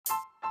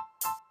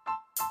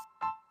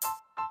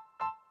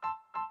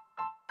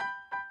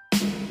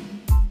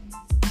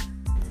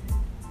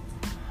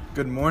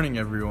Good morning,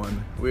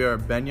 everyone. We are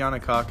Ben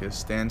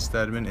Yanakakis, Dan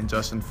Stedman, and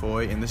Justin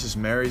Foy, and this is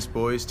Mary's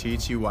Boys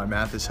Teach You Why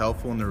Math is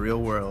Helpful in the Real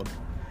World.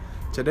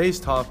 Today's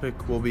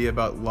topic will be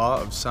about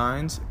law of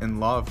sines and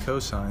law of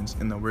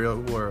cosines in the real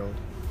world.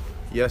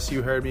 Yes,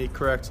 you heard me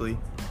correctly,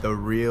 the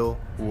real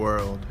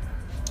world.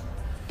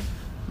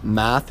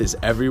 Math is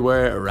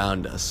everywhere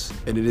around us.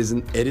 It is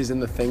in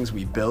the things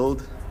we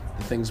build,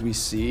 the things we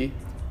see,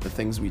 the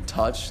things we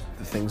touch,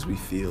 the things we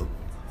feel.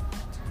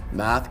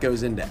 Math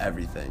goes into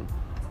everything.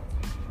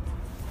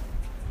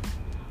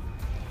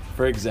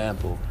 For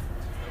example,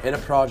 in a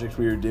project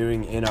we were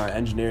doing in our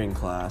engineering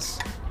class,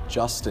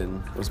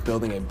 Justin was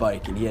building a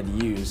bike and he had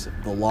to use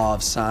the law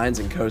of sines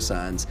and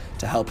cosines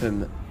to help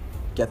him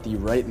get the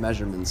right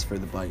measurements for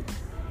the bike.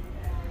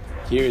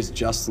 Here's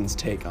Justin's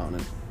take on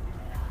it.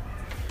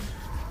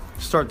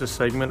 To start this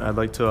segment, I'd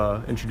like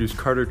to introduce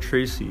Carter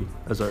Tracy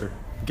as our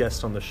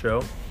guest on the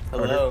show.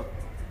 Hello.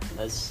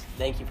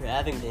 Thank you for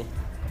having me.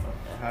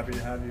 Happy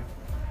to have you.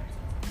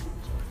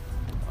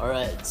 All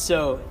right,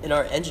 so in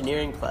our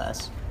engineering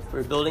class, we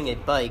were building a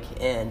bike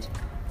and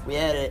we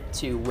had it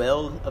to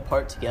weld a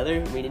part together.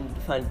 We needed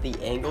to find the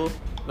angle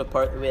of a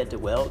part that we had to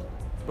weld,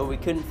 but we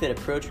couldn't fit a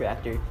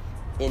protractor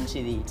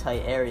into the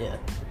tight area.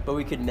 But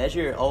we could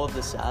measure all of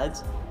the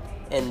sides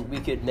and we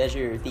could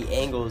measure two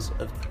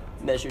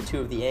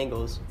of the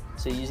angles.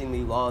 So using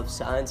the law of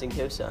sines and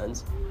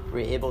cosines, we're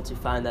able to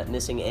find that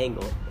missing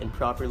angle and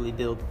properly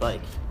build the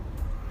bike.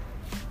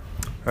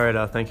 All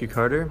right, thank you,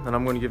 Carter. And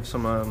I'm going to give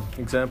some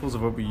examples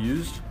of what we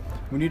used.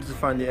 We needed to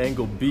find the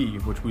angle B,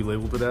 which we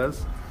labeled it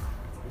as.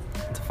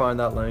 To find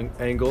that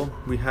angle,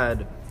 we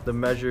had the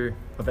measure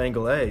of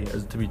angle A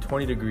as to be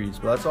 20 degrees,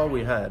 but that's all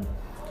we had.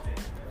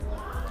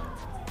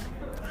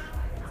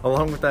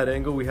 Along with that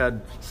angle, we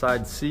had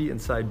side C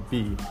and side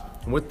B.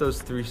 And with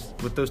those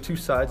two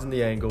sides in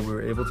the angle, we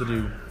were able to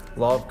do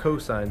law of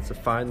cosines to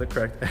find the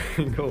correct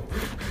angle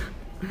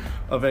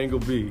of angle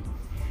B,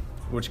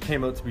 which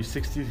came out to be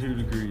 62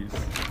 degrees.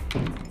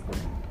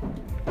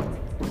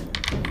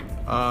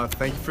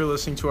 Thank you for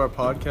listening to our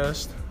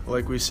podcast.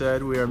 Like we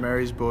said, we are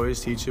Mary's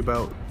Boys Teach You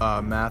about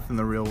math in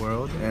the real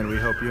world, and we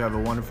hope you have a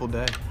wonderful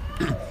day.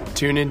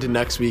 Tune in to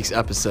next week's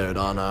episode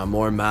on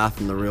more math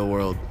in the real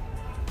world.